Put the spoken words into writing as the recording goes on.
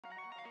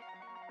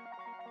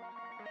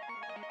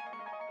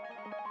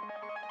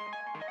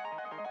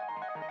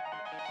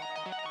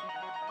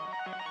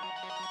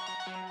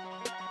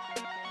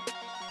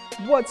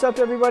What's up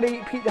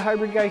everybody, Pete the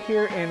Hybrid Guy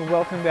here and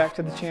welcome back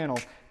to the channel.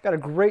 Got a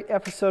great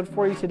episode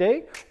for you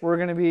today. We're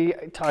going to be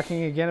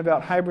talking again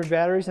about hybrid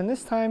batteries, and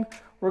this time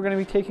we're going to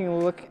be taking a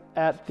look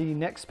at the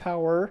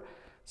Nexpower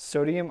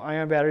sodium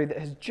ion battery that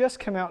has just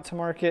come out to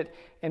market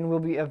and will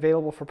be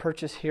available for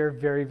purchase here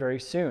very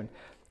soon.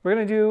 We're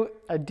going to do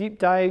a deep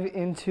dive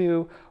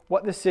into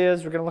what this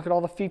is. We're going to look at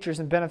all the features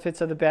and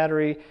benefits of the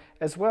battery,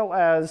 as well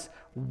as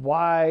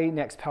why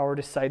Nexpower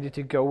decided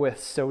to go with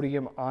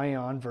sodium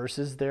ion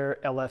versus their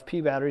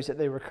LFP batteries that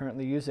they were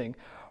currently using.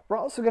 We're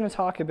also going to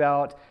talk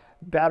about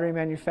battery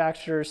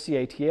manufacturer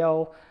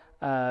CATL,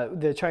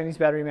 the Chinese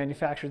battery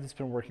manufacturer that's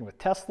been working with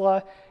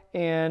Tesla,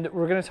 and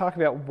we're going to talk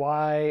about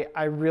why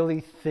I really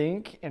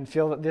think and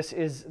feel that this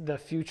is the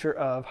future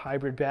of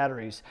hybrid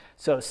batteries.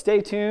 So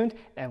stay tuned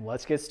and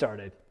let's get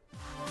started.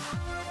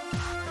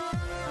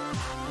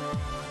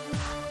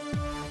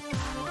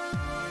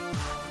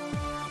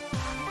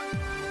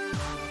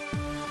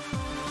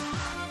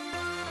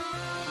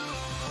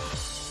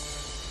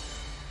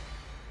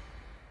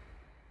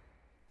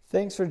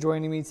 Thanks for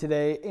joining me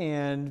today,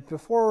 and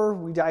before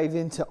we dive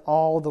into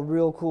all the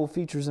real cool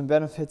features and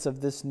benefits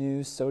of this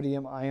new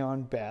sodium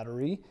ion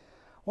battery,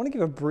 I want to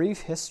give a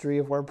brief history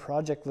of where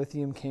Project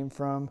Lithium came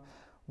from,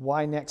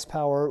 why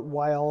Nexpower,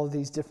 why all of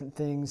these different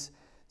things,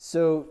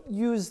 so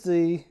you as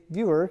the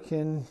viewer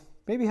can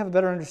maybe have a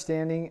better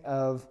understanding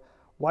of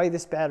why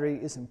this battery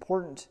is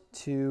important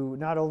to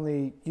not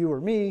only you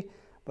or me,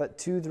 but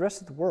to the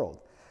rest of the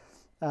world.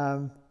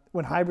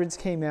 When hybrids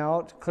came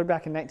out, clear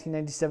back in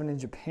 1997 in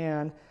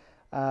Japan,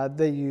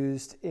 they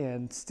used,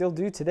 and still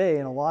do today,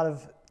 in a lot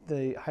of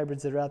the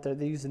hybrids that are out there,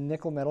 they use a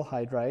nickel metal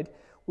hydride,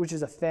 which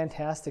is a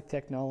fantastic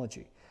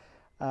technology.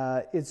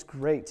 It's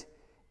great.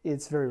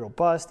 It's very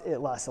robust. It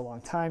lasts a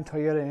long time.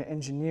 Toyota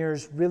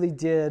engineers really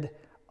did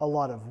a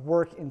lot of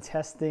work in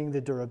testing the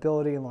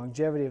durability and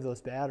longevity of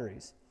those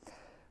batteries.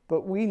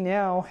 But we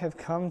now have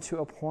come to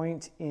a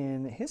point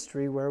in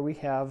history where we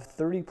have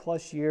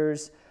 30+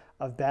 years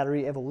of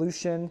battery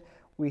evolution.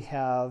 We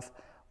have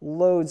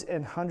loads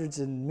and hundreds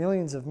and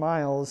millions of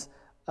miles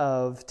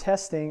of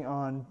testing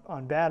on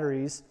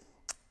batteries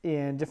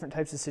in different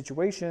types of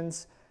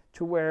situations,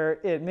 to where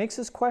it makes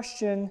us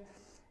question,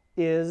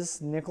 is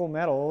nickel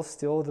metal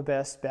still the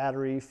best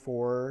battery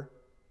for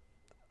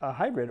a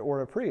hybrid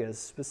or a Prius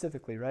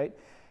specifically, right?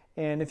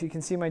 And if you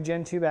can see my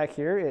Gen 2 back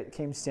here, it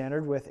came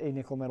standard with a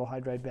nickel metal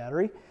hydride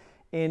battery,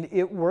 and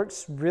it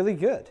works really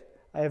good.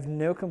 I have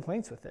no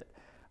complaints with it.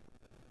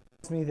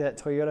 Me that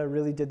Toyota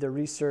really did their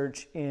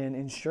research in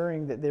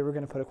ensuring that they were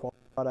going to put a quality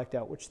product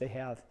out, which they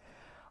have.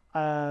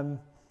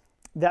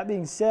 That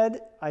being said,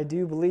 I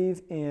do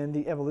believe in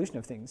the evolution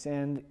of things,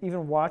 and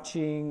even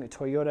watching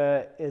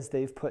Toyota as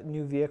they've put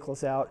new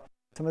vehicles out,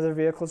 some of their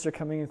vehicles are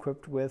coming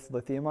equipped with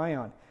lithium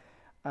ion.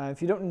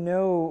 If you don't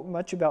know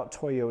much about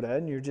Toyota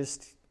and you're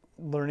just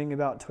learning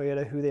about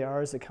Toyota, who they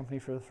are as a company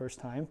for the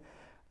first time,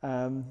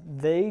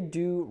 they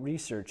do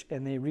research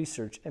and they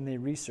research and they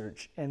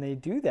research, and they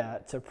do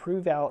that to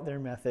prove out their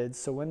methods,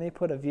 so when they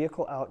put a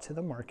vehicle out to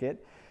the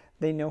market,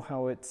 they know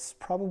how it's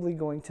probably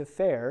going to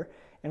fare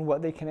and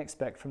what they can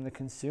expect from the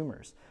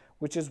consumers,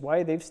 which is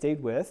why they've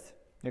stayed with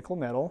nickel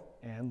metal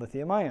and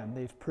lithium ion.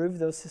 They've proved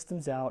those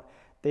systems out.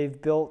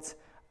 They've built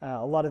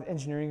a lot of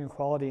engineering and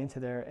quality into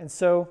there. And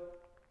so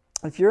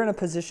if you're in a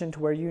position to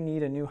where you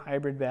need a new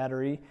hybrid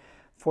battery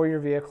for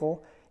your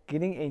vehicle,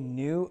 getting a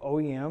new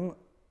OEM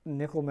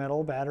nickel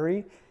metal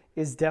battery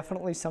is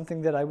definitely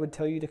something that I would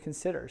tell you to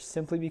consider,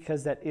 simply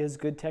because that is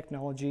good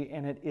technology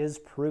and it is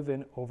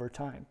proven over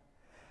time.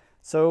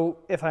 So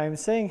if I'm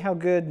saying how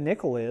good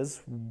nickel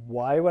is,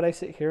 why would I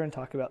sit here and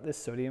talk about this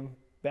sodium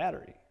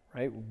battery,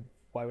 right?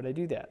 Why would I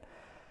do that?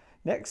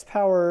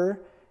 Nexpower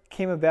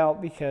came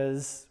about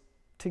because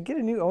to get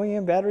a new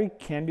OEM battery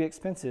can be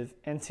expensive,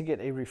 and to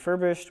get a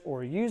refurbished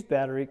or used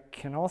battery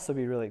can also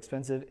be really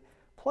expensive,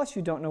 plus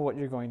you don't know what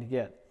you're going to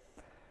get.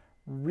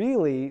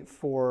 Really,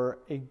 for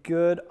a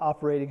good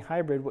operating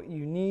hybrid, what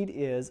you need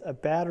is a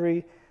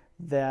battery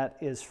that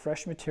is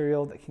fresh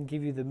material that can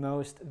give you the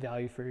most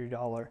value for your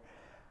dollar.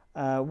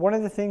 One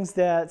of the things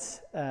that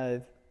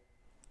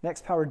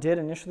Nexpower did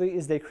initially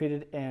is they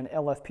created an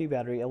LFP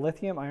battery, a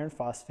lithium iron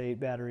phosphate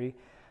battery,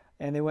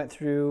 and they went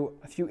through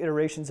a few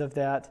iterations of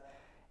that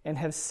and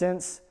have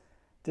since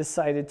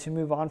decided to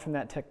move on from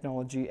that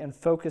technology and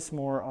focus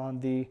more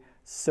on the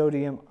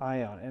sodium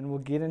ion, and we'll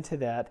get into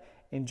that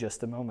in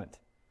just a moment.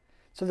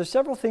 So there's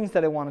several things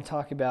that I want to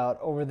talk about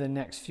over the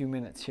next few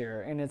minutes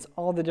here, and it's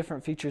all the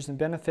different features and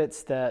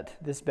benefits that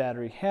this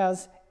battery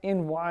has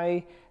and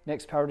why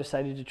Nexpower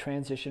decided to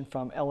transition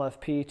from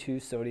LFP to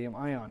sodium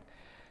ion.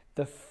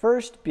 The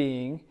first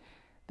being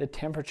the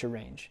temperature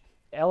range.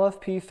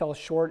 LFP fell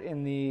short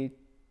in the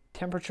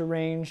temperature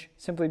range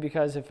simply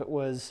because if it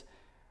was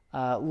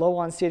low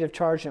on state of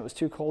charge and it was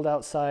too cold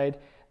outside,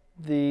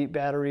 the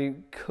battery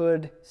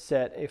could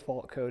set a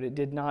fault code. It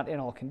did not in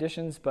all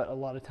conditions, but a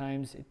lot of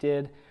times it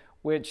did,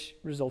 which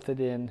resulted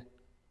in,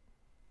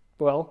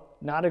 well,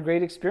 not a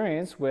great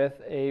experience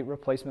with a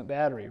replacement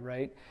battery,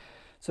 right?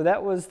 So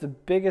that was the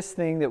biggest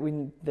thing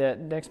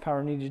that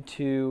Nexpower needed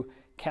to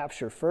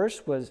capture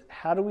first, was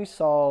how do we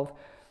solve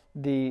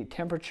the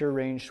temperature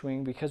range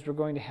swing, because we're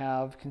going to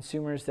have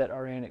consumers that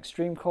are in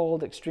extreme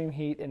cold, extreme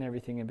heat, and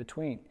everything in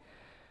between.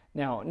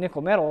 Now,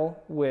 nickel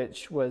metal,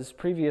 which was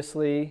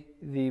previously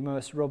the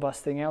most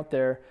robust thing out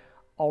there,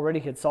 already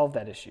had solved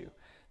that issue.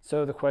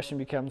 So the question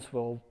becomes,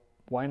 well,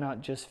 why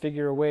not just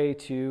figure a way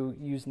to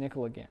use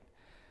nickel again?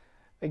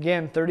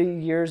 Again, 30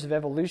 years of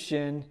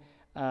evolution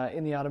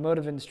in the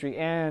automotive industry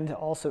and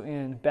also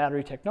in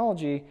battery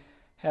technology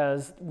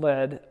has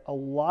led a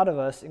lot of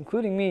us,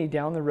 including me,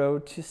 down the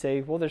road to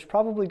say, well, there's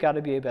probably got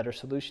to be a better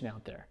solution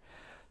out there.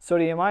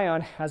 Sodium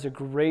ion has a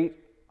great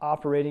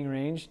operating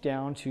range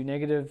down to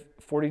negative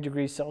 40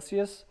 degrees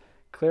Celsius,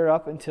 clear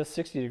up until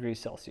 60 degrees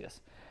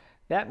Celsius.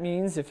 That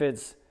means if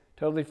it's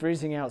totally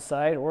freezing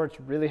outside or it's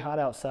really hot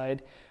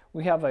outside,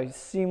 we have a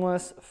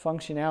seamless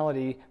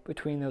functionality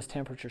between those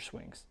temperature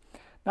swings.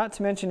 Not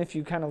to mention, if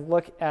you kind of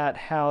look at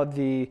how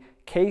the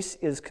case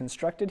is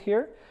constructed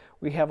here,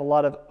 we have a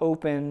lot of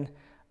open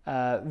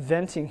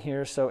venting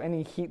here, so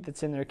any heat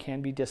that's in there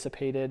can be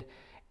dissipated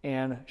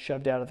and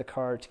shoved out of the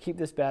car to keep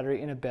this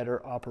battery in a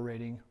better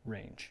operating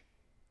range.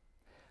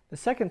 The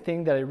second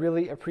thing that I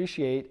really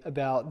appreciate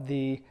about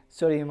the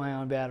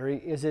sodium-ion battery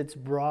is its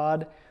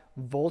broad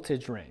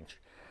voltage range.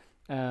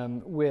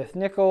 With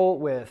nickel,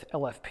 with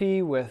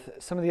LFP, with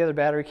some of the other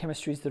battery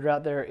chemistries that are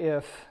out there,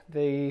 if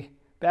the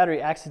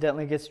battery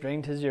accidentally gets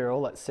drained to zero,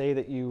 let's say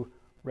that you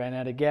ran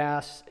out of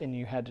gas and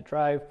you had to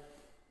drive,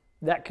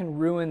 that can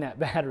ruin that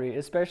battery,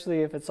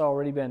 especially if it's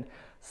already been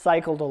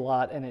cycled a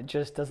lot and it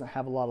just doesn't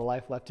have a lot of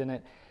life left in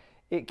it.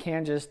 It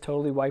can just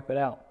totally wipe it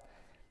out,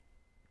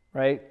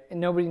 right? And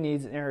nobody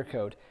needs an error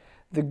code.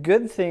 The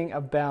good thing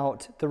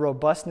about the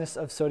robustness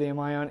of sodium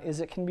ion is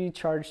it can be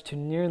charged to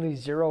nearly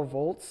 0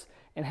 volts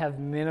and have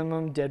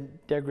minimum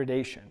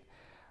degradation.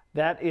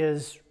 That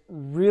is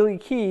really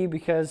key,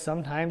 because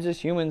sometimes as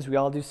humans we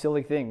all do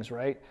silly things,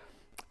 right?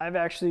 I've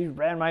actually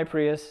ran my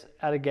Prius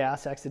out of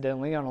gas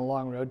accidentally on a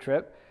long road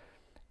trip,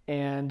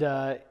 and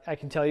I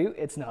can tell you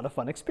it's not a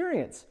fun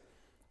experience.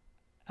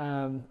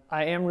 I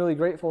am really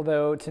grateful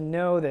though to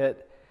know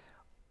that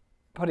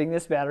putting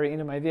this battery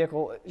into my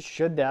vehicle,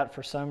 should that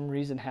for some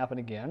reason happen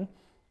again,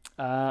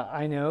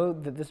 I know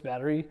that this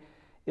battery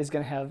is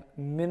going to have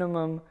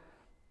minimum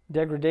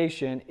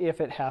degradation if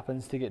it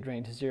happens to get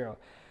drained to zero.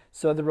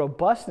 So the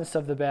robustness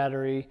of the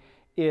battery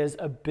is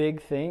a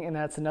big thing, and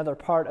that's another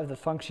part of the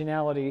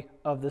functionality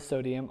of the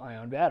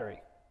sodium-ion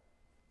battery.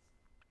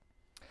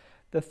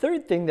 The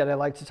third thing that I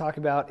like to talk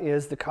about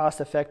is the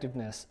cost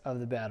effectiveness of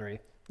the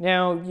battery.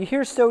 Now, you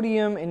hear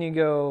sodium and you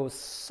go,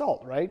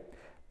 salt, right?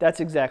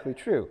 That's exactly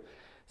true.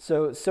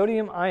 So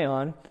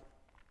sodium-ion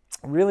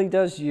really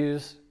does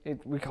use,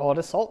 we call it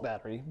a salt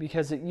battery,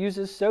 because it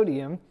uses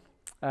sodium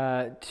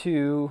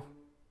to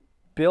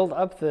build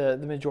up the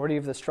majority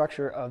of the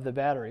structure of the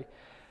battery.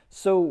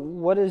 So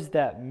what does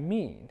that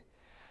mean?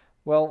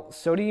 Well,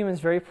 sodium is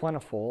very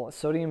plentiful.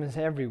 Sodium is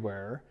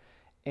everywhere.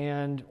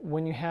 And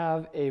when you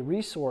have a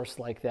resource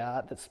like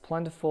that that's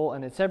plentiful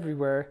and it's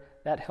everywhere,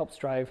 that helps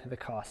drive the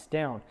cost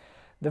down.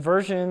 The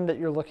version that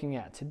you're looking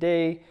at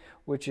today,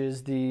 which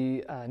is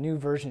the new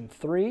version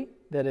 3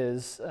 that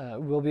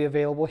will be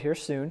available here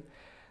soon,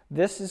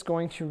 this is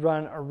going to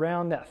run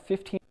around that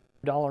 $15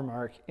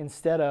 mark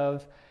instead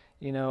of,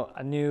 you know,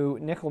 a new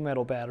nickel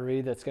metal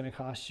battery that's going to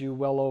cost you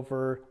well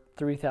over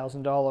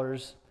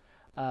 $3,000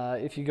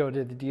 if you go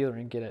to the dealer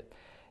and get it.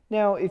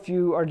 Now, if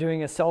you are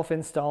doing a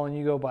self-install and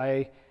you go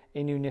buy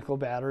a new nickel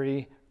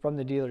battery from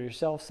the dealer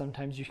yourself,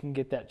 sometimes you can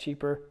get that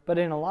cheaper. But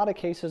in a lot of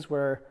cases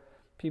where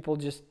people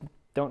just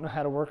don't know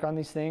how to work on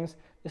these things,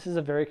 this is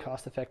a very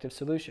cost-effective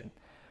solution.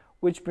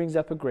 Which brings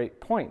up a great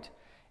point.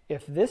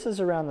 If this is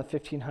around the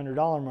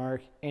 $1,500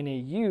 mark and a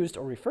used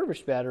or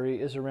refurbished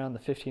battery is around the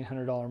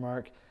 $1,500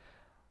 mark,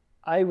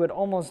 I would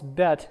almost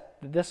bet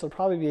that this will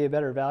probably be a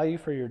better value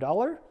for your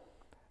dollar,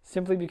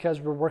 simply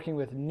because we're working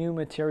with new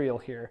material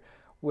here,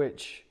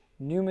 which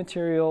new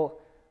material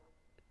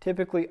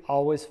typically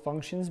always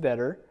functions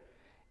better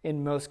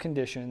in most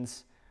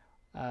conditions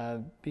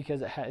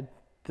because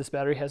this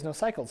battery has no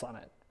cycles on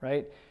it,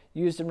 right?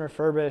 Used and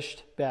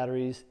refurbished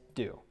batteries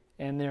do.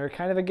 And they're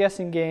kind of a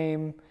guessing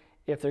game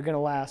if they're going to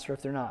last or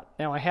if they're not.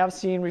 Now, I have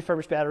seen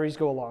refurbished batteries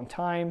go a long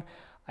time.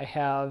 I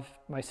have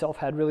myself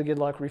had really good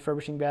luck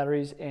refurbishing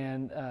batteries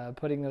and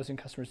putting those in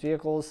customers'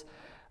 vehicles.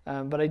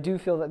 But I do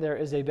feel that there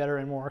is a better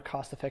and more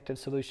cost-effective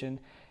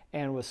solution.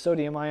 And with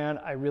sodium ion,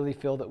 I really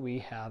feel that we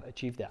have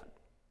achieved that.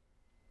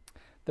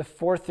 The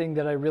fourth thing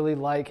that I really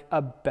like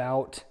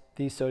about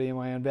the sodium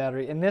ion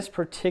battery, and this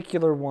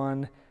particular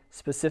one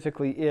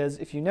specifically, is,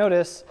 if you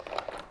notice,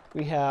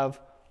 we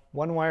have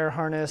one wire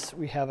harness,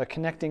 we have a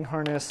connecting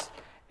harness,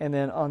 and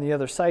then on the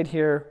other side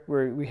here,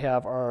 where we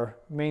have our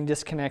main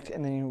disconnect,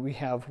 and then we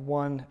have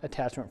one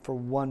attachment for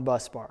one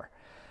bus bar.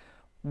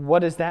 What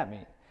does that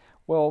mean?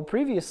 Well,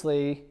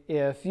 previously,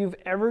 if you've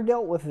ever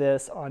dealt with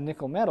this on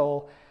nickel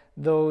metal,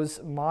 those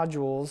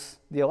modules,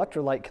 the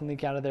electrolyte can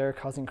leak out of there,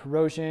 causing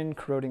corrosion,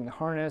 corroding the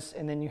harness,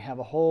 and then you have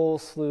a whole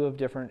slew of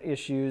different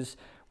issues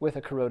with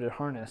a corroded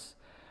harness.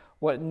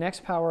 What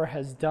Nexpower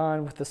has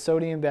done with the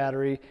sodium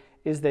battery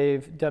is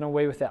they've done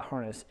away with that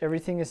harness.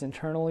 Everything is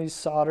internally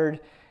soldered,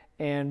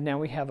 and now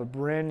we have a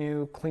brand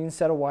new clean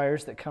set of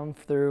wires that come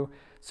through,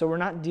 so we're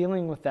not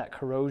dealing with that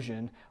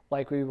corrosion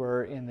like we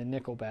were in the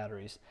nickel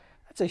batteries.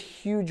 That's a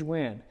huge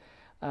win.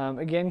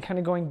 Again, kind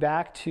of going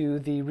back to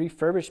the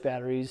refurbished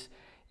batteries,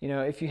 you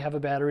know, if you have a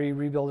battery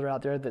rebuilder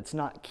out there that's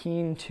not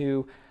keen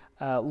to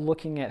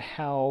looking at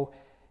how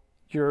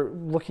you're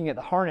looking at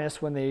the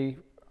harness when they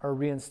are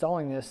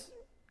reinstalling this,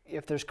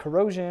 if there's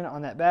corrosion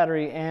on that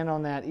battery and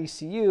on that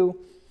ECU,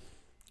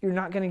 you're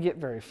not going to get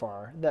very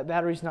far. That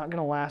battery's not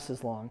going to last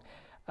as long.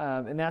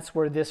 And that's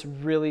where this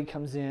really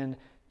comes in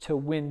to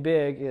win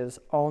big, is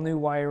all new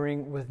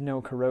wiring with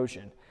no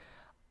corrosion.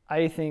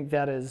 I think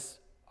that is,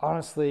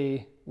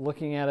 honestly,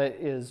 looking at it,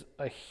 is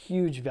a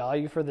huge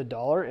value for the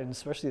dollar, and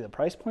especially the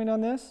price point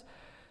on this,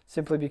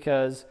 simply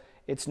because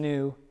it's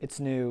new, it's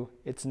new,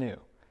 it's new.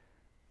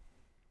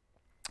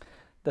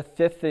 The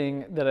fifth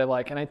thing that I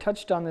like, and I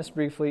touched on this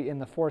briefly in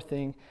the fourth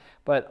thing,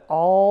 but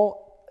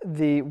all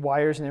the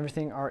wires and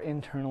everything are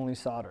internally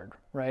soldered,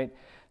 right?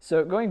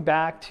 So going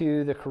back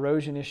to the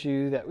corrosion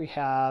issue that we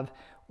have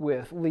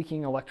with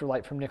leaking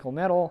electrolyte from nickel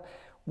metal,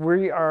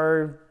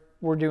 we're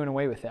doing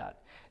away with that.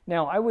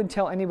 Now, I would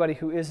tell anybody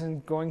who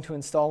isn't going to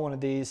install one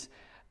of these,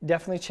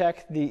 definitely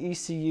check the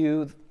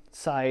ECU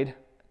side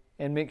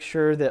and make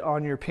sure that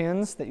on your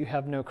pins that you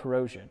have no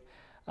corrosion.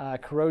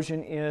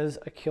 Corrosion is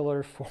a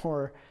killer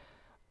for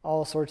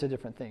all sorts of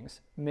different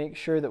things. Make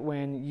sure that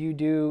when you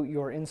do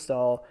your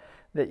install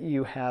that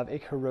you have a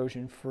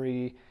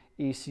corrosion-free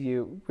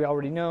ECU. We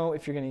already know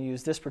if you're going to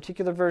use this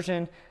particular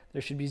version,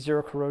 there should be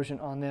zero corrosion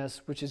on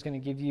this, which is going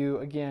to give you,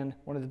 again,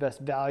 one of the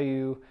best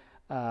value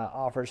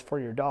offers for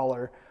your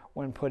dollar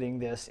when putting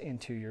this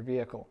into your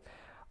vehicle.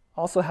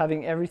 Also,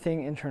 having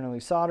everything internally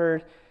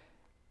soldered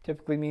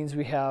typically means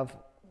we have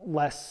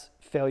less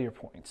failure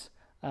points.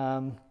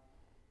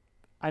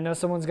 I know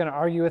someone's going to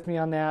argue with me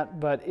on that,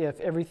 but if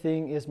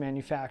everything is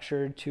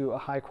manufactured to a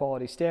high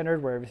quality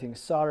standard where everything's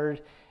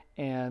soldered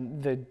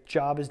and the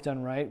job is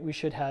done right, we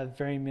should have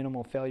very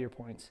minimal failure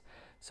points.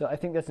 So I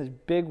think that's a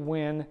big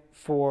win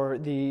for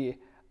the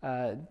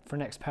for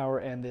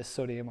Nexpower and this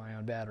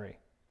sodium-ion battery.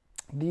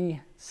 The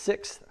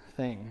sixth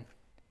thing,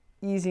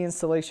 easy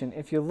installation.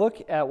 If you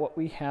look at what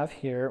we have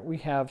here, we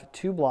have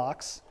two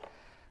blocks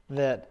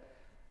that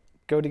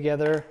go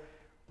together.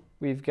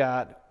 We've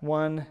got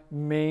one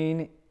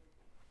main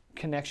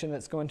connection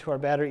that's going to our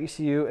battery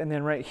ECU, and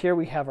then right here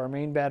we have our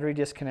main battery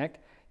disconnect.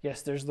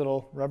 Yes, there's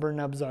little rubber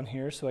nubs on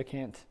here, so I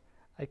can't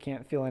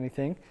feel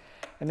anything.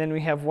 And then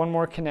we have one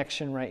more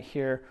connection right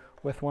here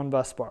with one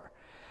bus bar.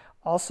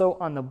 Also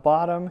on the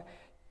bottom,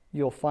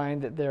 you'll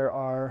find that there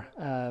are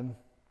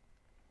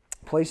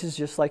places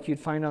just like you'd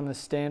find on the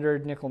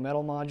standard nickel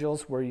metal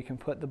modules where you can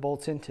put the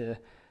bolts in to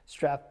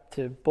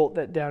bolt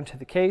that down to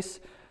the case.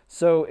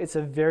 So it's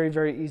a very,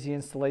 very easy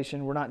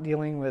installation. We're not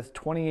dealing with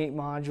 28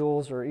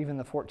 modules or even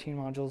the 14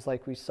 modules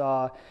like we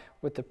saw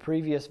with the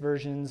previous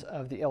versions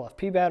of the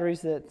LFP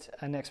batteries that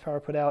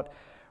Nexpower put out.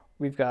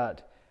 We've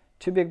got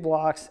two big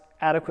blocks,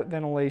 adequate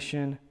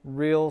ventilation,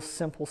 real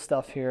simple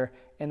stuff here,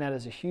 and that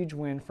is a huge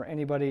win for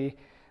anybody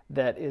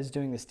that is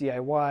doing this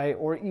DIY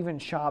or even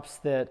shops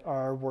that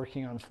are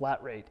working on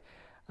flat rate.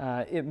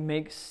 It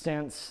makes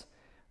sense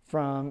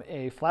from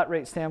a flat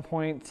rate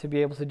standpoint to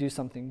be able to do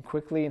something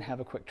quickly and have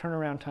a quick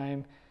turnaround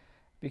time,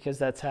 because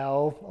that's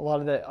how a lot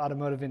of the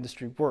automotive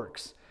industry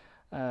works.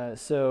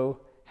 So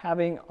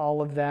having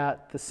all of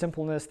that, the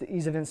simpleness, the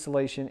ease of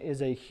installation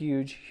is a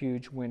huge,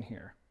 huge win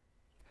here.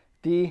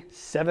 The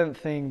seventh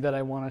thing that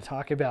I want to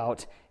talk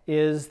about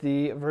is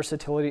the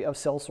versatility of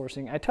cell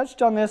sourcing. I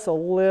touched on this a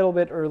little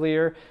bit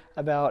earlier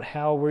about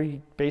how we're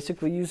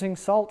basically using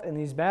salt in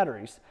these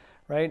batteries,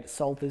 right?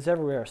 Salt is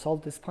everywhere,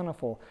 salt is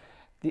plentiful.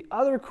 The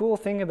other cool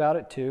thing about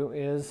it too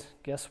is,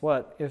 guess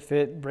what? If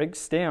it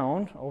breaks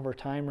down over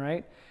time,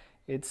 right,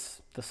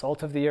 it's the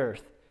salt of the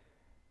earth.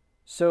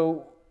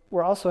 So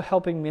we're also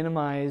helping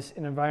minimize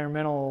an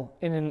environmental,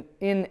 in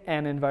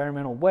an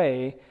environmental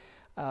way.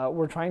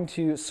 We're trying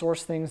to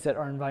source things that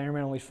are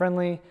environmentally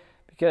friendly,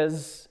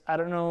 because I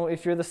don't know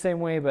if you're the same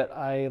way, but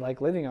I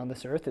like living on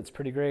this earth. It's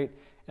pretty great,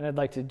 and I'd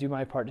like to do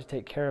my part to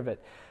take care of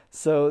it.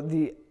 So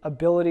the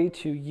ability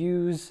to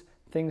use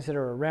things that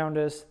are around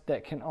us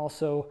that can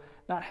also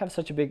not have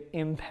such a big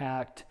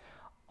impact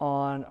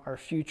on our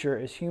future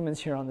as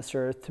humans here on this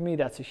earth, to me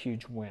that's a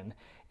huge win.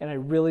 And I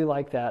really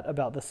like that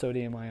about the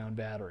sodium-ion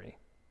battery.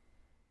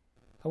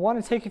 I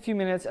want to take a few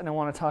minutes and I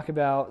want to talk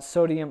about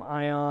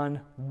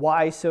sodium-ion,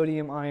 why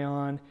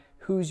sodium-ion,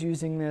 who's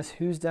using this,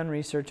 who's done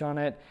research on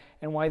it,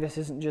 and why this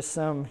isn't just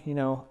some,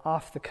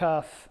 off the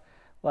cuff,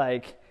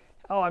 like,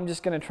 oh, I'm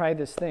just going to try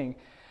this thing.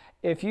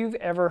 If you've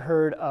ever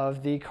heard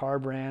of the car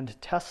brand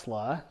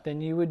Tesla,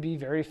 then you would be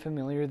very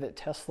familiar that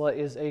Tesla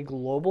is a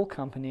global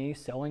company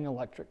selling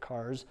electric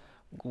cars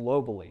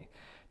globally.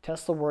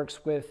 Tesla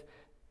works with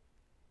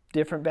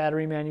different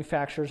battery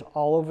manufacturers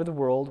all over the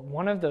world,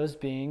 one of those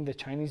being the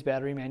Chinese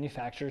battery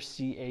manufacturer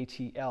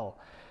CATL.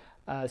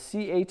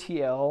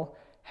 CATL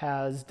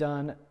has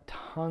done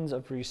tons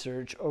of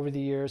research over the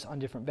years on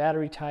different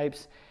battery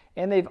types,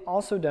 and they've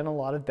also done a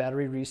lot of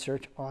battery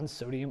research on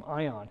sodium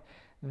ion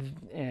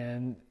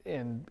and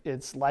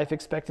its life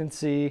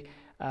expectancy,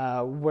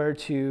 where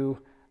to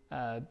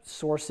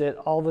source it,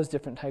 all those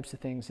different types of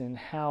things, and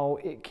how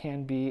it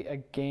can be a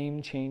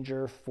game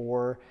changer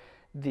for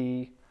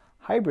the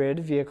hybrid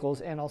vehicles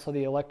and also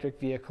the electric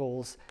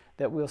vehicles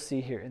that we'll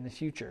see here in the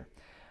future.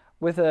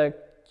 With a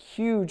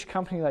huge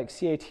company like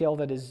CATL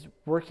that is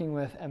working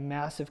with a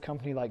massive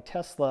company like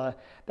Tesla,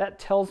 that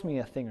tells me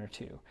a thing or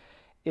two.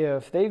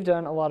 If they've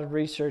done a lot of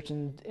research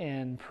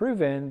and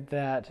proven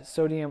that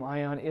sodium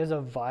ion is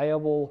a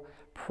viable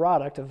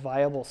product, a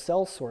viable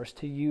cell source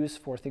to use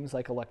for things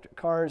like electric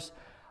cars,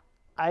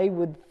 I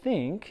would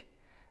think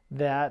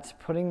that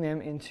putting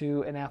them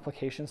into an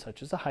application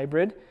such as a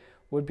hybrid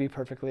would be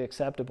perfectly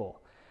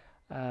acceptable.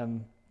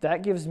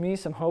 That gives me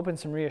some hope and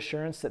some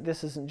reassurance that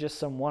this isn't just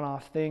some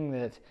one-off thing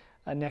that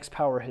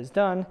Nexpower has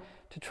done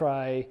to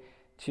try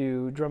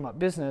to drum up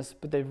business,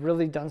 but they've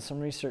really done some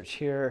research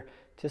here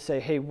to say,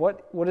 hey,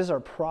 what is our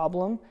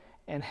problem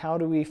and how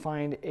do we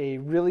find a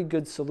really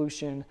good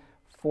solution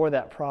for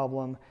that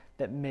problem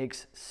that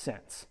makes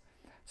sense?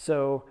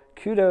 So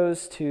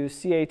kudos to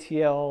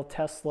CATL,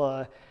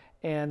 Tesla,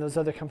 and those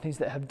other companies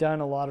that have done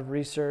a lot of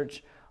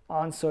research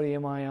on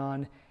sodium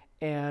ion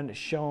and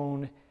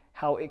shown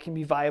how it can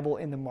be viable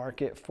in the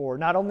market for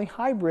not only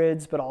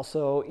hybrids, but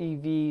also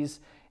EVs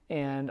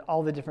and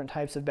all the different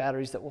types of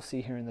batteries that we'll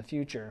see here in the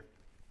future.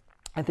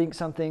 I think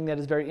something that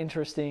is very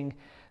interesting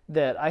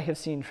that I have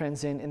seen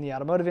trends in the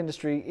automotive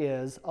industry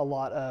is a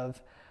lot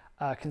of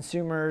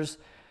consumers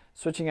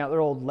switching out their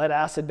old lead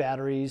acid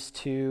batteries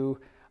to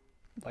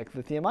like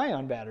lithium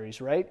ion batteries,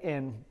 right?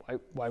 And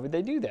why would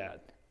they do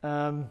that?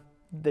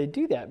 They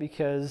do that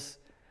because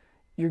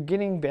you're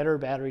getting better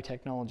battery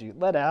technology.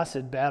 Lead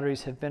acid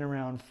batteries have been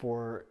around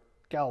for,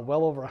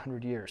 well over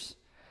 100 years.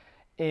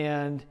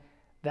 And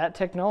that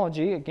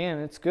technology, again,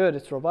 it's good,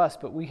 it's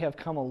robust, but we have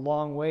come a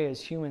long way as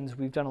humans.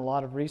 We've done a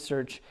lot of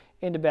research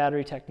into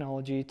battery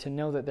technology to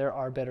know that there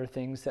are better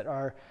things that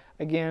are,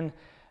 again,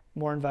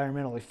 more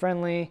environmentally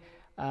friendly,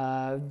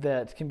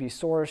 that can be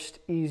sourced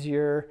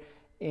easier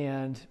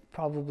and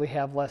probably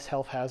have less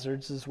health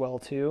hazards as well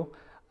too.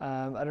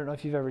 I don't know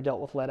if you've ever dealt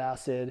with lead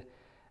acid.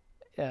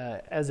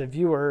 As a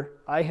viewer,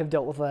 I have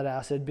dealt with lead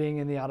acid being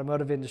in the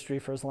automotive industry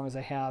for as long as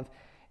I have.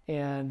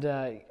 And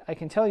I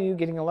can tell you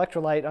getting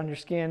electrolyte on your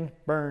skin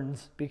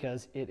burns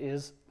because it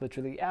is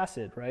literally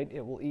acid, right?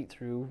 It will eat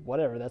through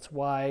whatever. That's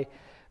why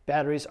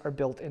batteries are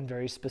built in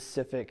very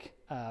specific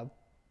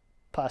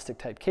plastic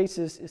type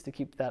cases, is to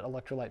keep that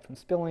electrolyte from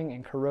spilling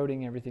and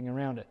corroding everything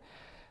around it.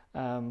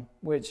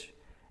 Which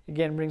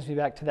again brings me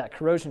back to that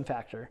corrosion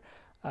factor.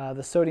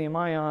 The sodium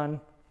ion,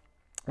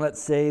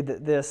 let's say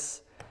that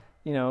this,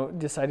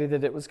 decided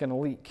that it was going to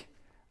leak.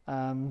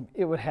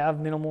 It would have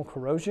minimal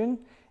corrosion,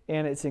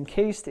 and it's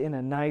encased in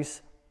a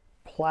nice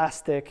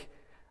plastic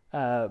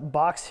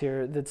box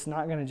here that's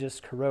not going to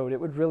just corrode. It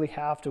would really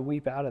have to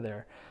weep out of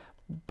there.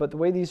 But the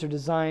way these are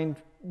designed,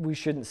 we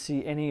shouldn't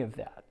see any of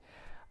that.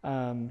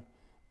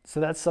 So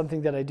that's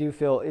something that I do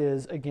feel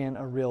is, again,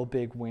 a real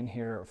big win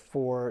here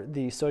for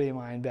the sodium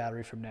ion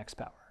battery from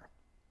Nexpower.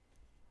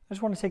 I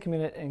just want to take a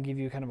minute and give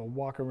you kind of a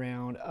walk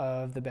around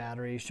of the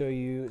battery, show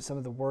you some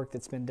of the work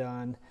that's been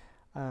done.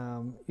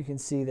 You can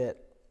see that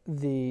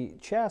the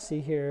chassis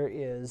here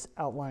is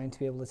outlined to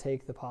be able to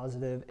take the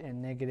positive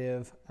and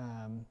negative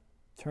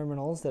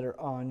terminals that are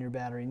on your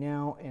battery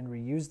now and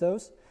reuse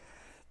those.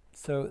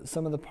 So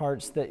some of the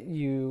parts that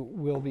you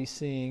will be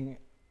seeing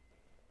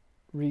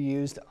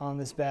reused on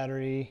this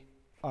battery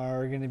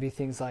are going to be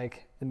things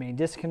like the main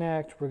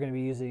disconnect. We're going to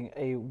be using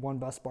a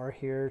 1-bus bar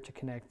here to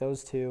connect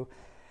those two.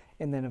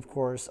 And then, of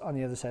course, on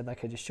the other side,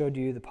 like I just showed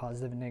you, the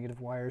positive and negative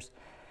wires.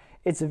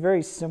 It's a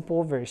very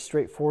simple, very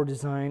straightforward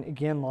design.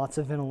 Again, lots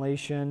of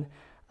ventilation.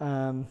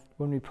 When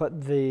we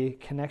put the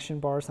connection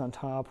bars on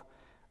top,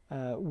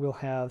 we'll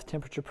have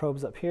temperature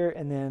probes up here,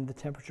 and then the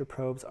temperature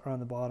probes are on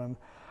the bottom.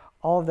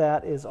 All of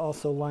that is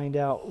also lined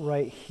out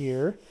right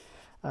here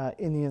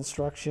in the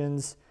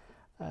instructions.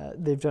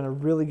 They've done a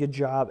really good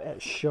job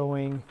at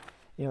showing,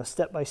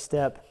 step by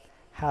step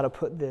how to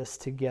put this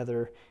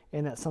together,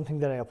 and that's something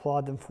that I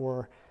applaud them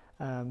for.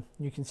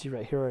 You can see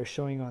right here, I was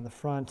showing on the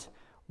front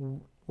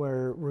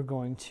where we're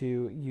going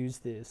to use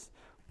this.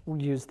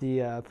 We'll use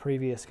the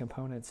previous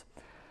components.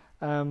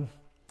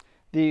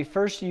 The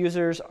first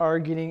users are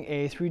getting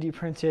a 3D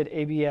printed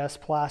ABS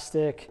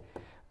plastic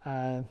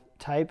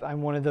type.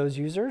 I'm one of those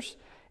users,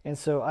 and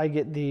so I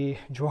get the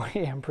joy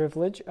and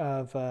privilege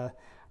of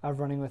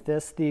running with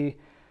this. The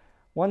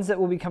ones that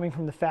will be coming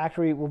from the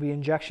factory will be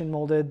injection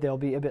molded. They'll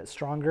be a bit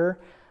stronger.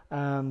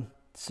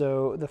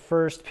 So the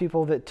first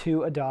people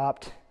to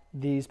adopt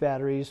these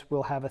batteries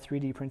will have a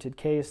 3D printed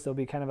case. There'll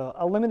be kind of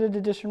a limited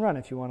edition run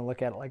if you want to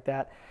look at it like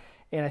that.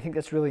 And I think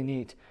that's really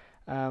neat.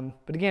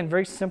 But again,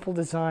 very simple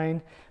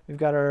design. We've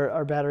got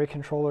our battery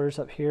controllers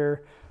up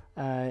here.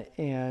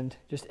 and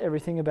just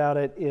everything about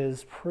it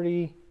is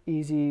pretty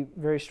easy,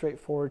 very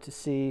straightforward to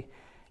see.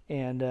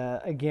 And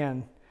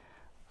again,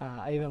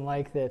 I even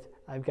like that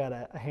I've got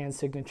a hand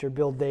signature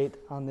build date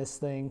on this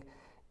thing,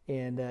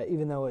 and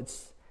even though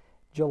it's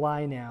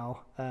July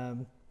now,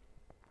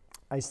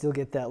 I still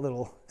get that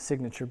little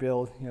signature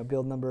build,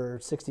 build number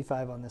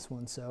 65 on this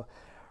one. So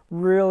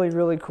really,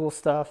 really cool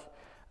stuff.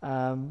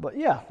 But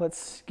yeah,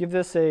 let's give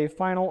this a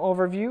final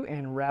overview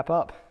and wrap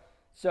up.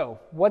 So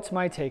what's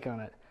my take on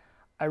it?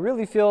 I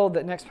really feel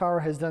that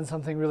Nexpower has done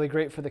something really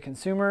great for the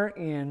consumer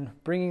in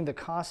bringing the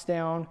cost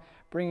down,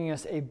 bringing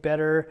us a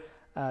better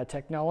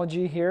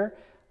technology here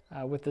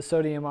with the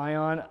sodium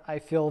ion. I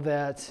feel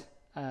that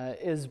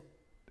is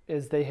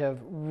they have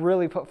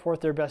really put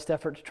forth their best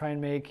effort to try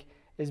and make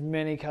as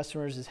many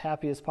customers as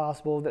happy as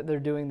possible, that they're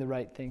doing the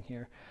right thing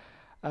here.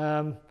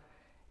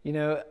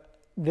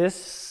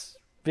 This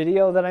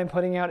video that I'm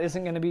putting out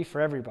isn't going to be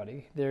for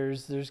everybody.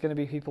 There's going to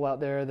be people out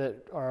there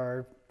that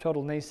are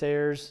total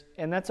naysayers,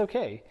 and that's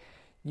okay.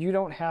 You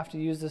don't have to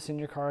use this in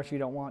your car if you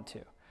don't want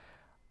to.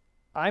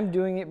 I'm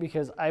doing it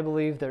because I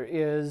believe there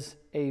is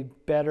a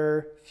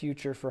better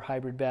future for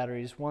hybrid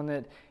batteries, one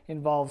that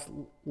involves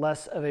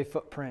less of a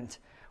footprint,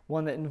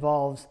 one that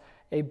involves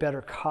a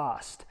better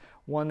cost,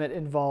 one that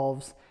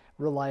involves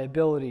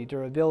reliability,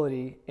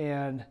 durability,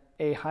 and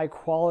a high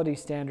quality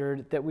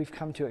standard that we've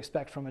come to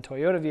expect from a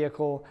Toyota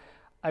vehicle.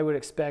 I would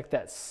expect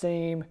that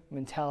same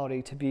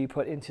mentality to be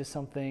put into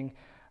something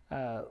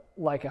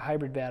like a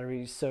hybrid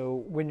battery.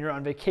 So when you're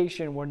on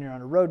vacation, when you're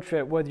on a road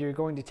trip, whether you're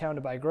going to town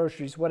to buy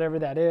groceries, whatever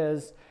that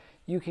is,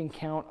 you can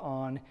count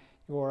on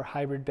your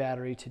hybrid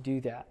battery to do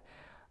that.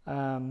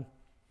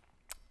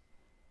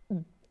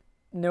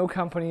 No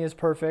company is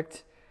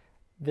perfect.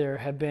 There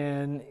have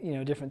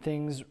been, different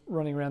things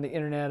running around the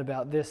internet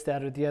about this,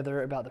 that, or the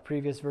other, about the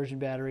previous version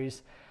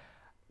batteries.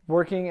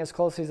 Working as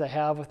closely as I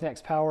have with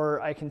Nexpower,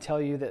 I can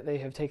tell you that they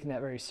have taken that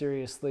very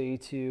seriously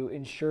to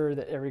ensure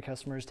that every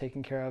customer is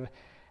taken care of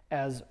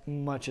as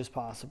much as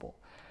possible.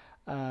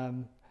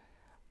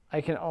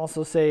 I can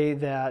also say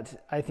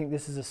that I think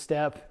this is a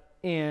step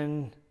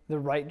in the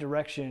right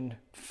direction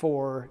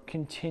for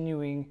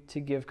continuing to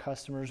give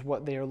customers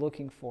what they are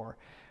looking for,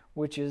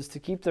 which is to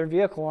keep their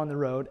vehicle on the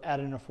road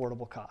at an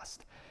affordable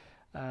cost.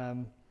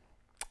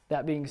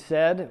 That being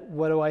said,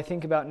 what do I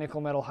think about nickel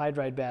metal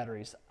hydride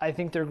batteries? I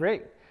think they're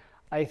great.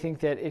 I think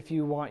that if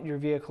you want your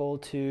vehicle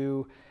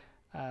to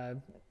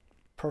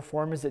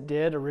perform as it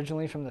did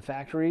originally from the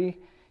factory,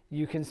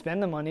 you can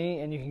spend the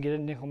money and you can get a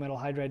nickel metal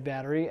hydride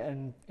battery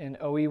and an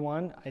OE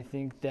one. I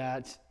think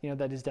that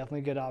that is definitely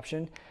a good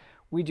option.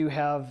 We do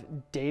have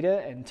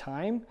data and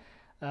time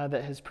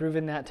that has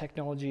proven that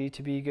technology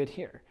to be good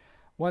here.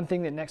 One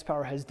thing that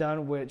Nexpower has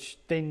done, which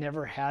they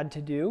never had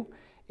to do,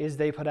 is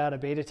they put out a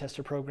beta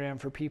tester program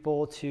for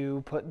people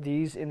to put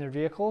these in their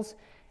vehicles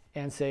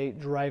and say,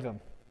 drive them,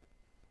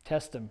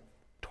 test them,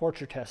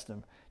 torture test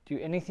them, do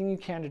anything you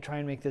can to try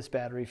and make this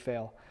battery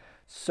fail.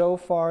 So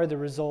far, the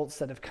results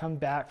that have come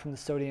back from the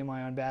sodium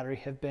ion battery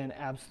have been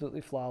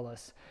absolutely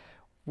flawless.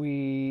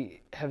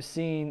 We have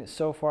seen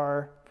so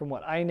far, from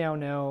what I now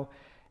know,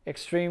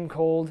 extreme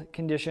cold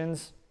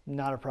conditions,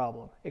 not a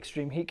problem.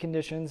 Extreme heat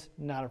conditions,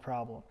 not a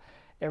problem.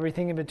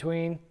 Everything in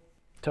between,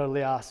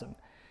 totally awesome.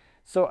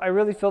 So I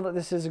really feel that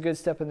this is a good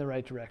step in the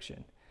right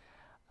direction.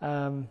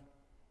 Time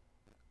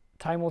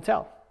will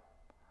tell.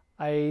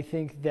 I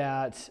think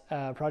that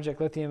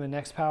Project Lithium and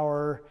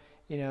Nexpower,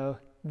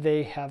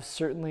 they have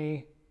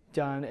certainly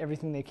done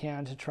everything they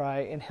can to try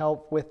and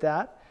help with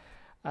that.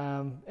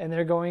 And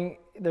they're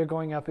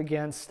going up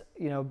against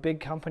big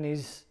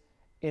companies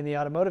in the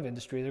automotive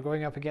industry. They're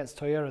going up against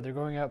Toyota. They're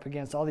going up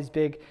against all these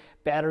big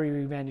battery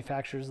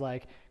manufacturers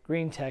like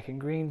Green Tech and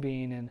Green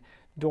Bean and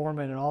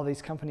Dorman and all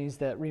these companies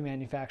that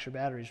remanufacture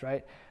batteries,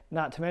 right?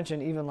 Not to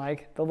mention even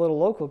like the little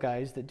local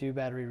guys that do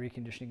battery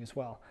reconditioning as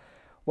well.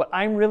 What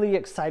I'm really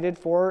excited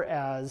for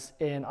as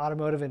an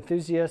automotive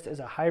enthusiast, as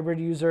a hybrid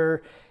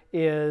user,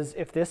 is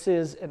if this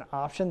is an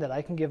option that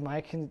I can give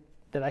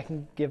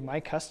my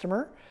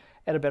customer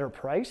at a better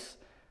price,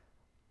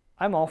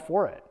 I'm all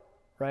for it,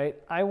 right?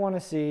 I want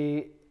to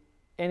see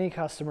any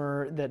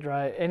customer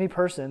any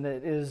person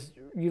that is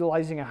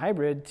utilizing a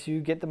hybrid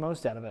to get the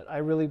most out of it. I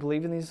really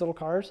believe in these little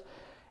cars,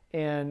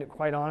 and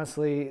quite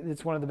honestly,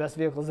 it's one of the best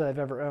vehicles that I've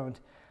ever owned.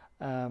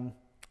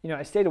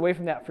 I stayed away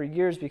from that for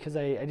years because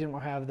I didn't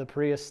want to have the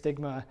Prius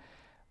stigma,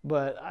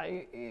 but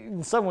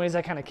in some ways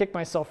I kind of kick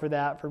myself for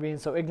that, for being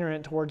so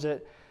ignorant towards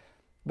it.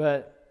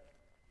 But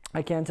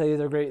I can tell you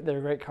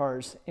they're great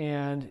cars.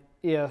 And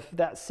if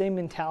that same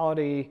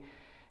mentality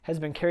has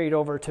been carried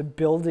over to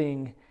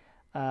building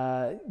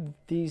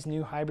these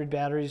new hybrid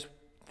batteries,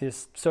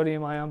 this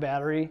sodium ion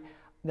battery,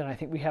 then I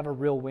think we have a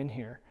real win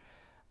here.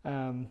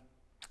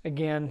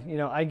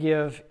 Again, I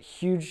give a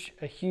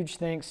huge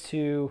thanks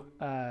to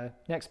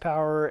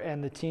Nexpower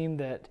and the team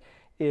that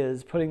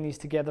is putting these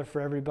together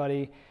for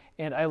everybody.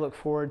 And I look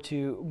forward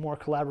to more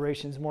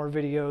collaborations, more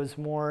videos,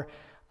 more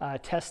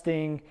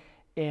testing,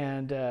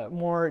 and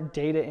more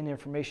data and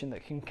information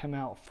that can come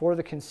out for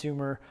the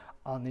consumer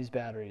on these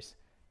batteries.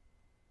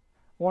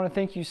 I want to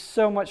thank you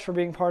so much for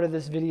being part of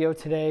this video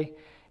today.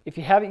 If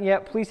you haven't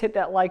yet, please hit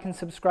that like and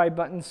subscribe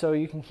button so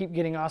you can keep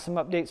getting awesome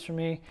updates from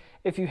me.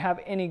 If you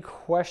have any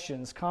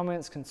questions,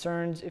 comments,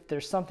 concerns, if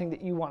there's something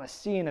that you want to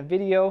see in a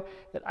video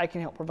that I can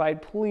help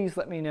provide, please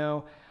let me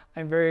know.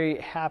 I'm very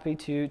happy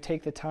to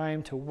take the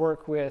time to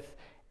work with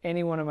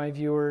any one of my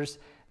viewers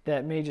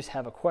that may just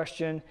have a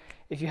question.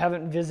 If you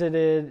haven't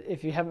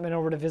been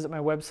over to visit my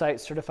website,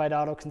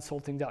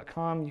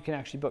 certifiedautoconsulting.com, you can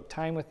actually book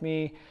time with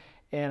me,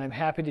 and I'm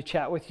happy to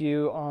chat with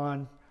you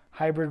on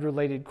hybrid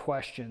related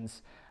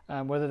questions,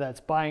 whether that's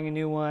buying a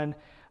new one,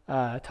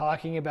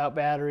 talking about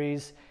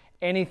batteries,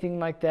 anything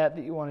like that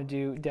you want to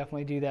do,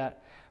 definitely do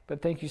that.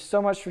 But thank you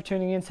so much for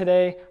tuning in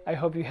today. I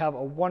hope you have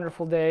a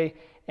wonderful day,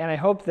 and I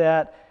hope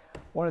that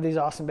one of these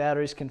awesome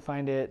batteries can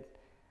find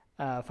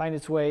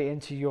its way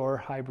into your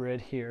hybrid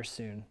here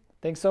soon.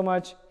 Thanks so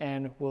much,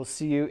 and we'll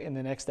see you in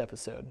the next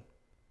episode.